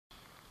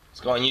Let's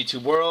go on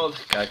YouTube world.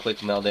 Gotta click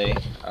Mailday.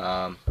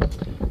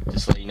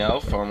 Just to let you know,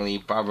 formerly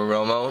Barbara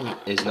Romo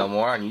is no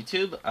more on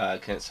YouTube.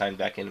 Couldn't sign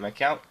back into my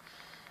account.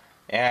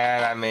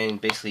 And I'm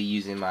basically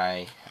using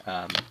my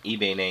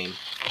eBay name.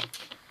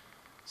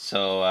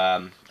 So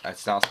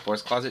it's now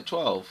Sports Closet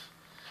 12.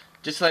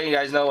 Just to let you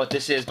guys know what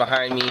this is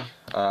behind me.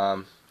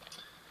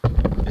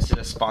 This is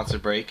a sponsor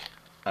break.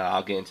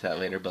 I'll get into that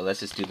later, but let's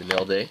just do the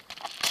Mailday.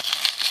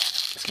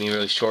 It's gonna be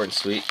really short and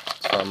sweet.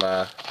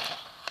 So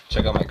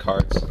check out my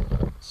cards.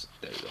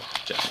 There you go,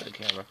 just the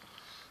camera.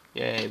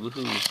 Yay,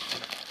 woohoo!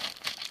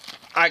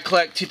 I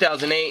collect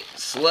 2008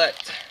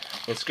 Select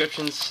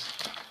Inscriptions.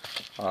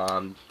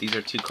 These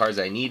are two cards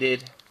I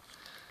needed,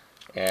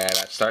 and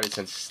I've started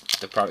since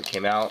the product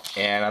came out,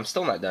 and I'm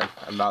still not done.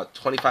 I'm about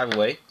 25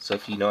 away, so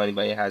if you know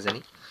anybody that has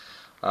any.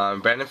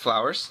 Brandon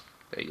Flowers,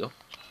 there you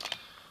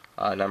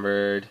go.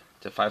 Numbered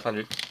to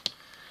 500.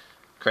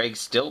 Craig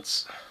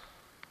Stilts,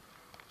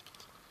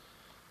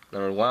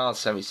 number 1 out of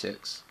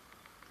 76.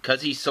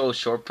 Because he's so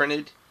short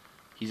printed,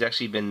 he's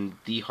actually been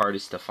the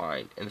hardest to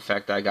find. And the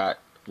fact that I got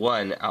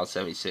 1 out of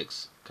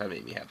 76 kind of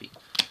made me happy.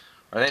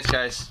 Alright, thanks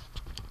guys.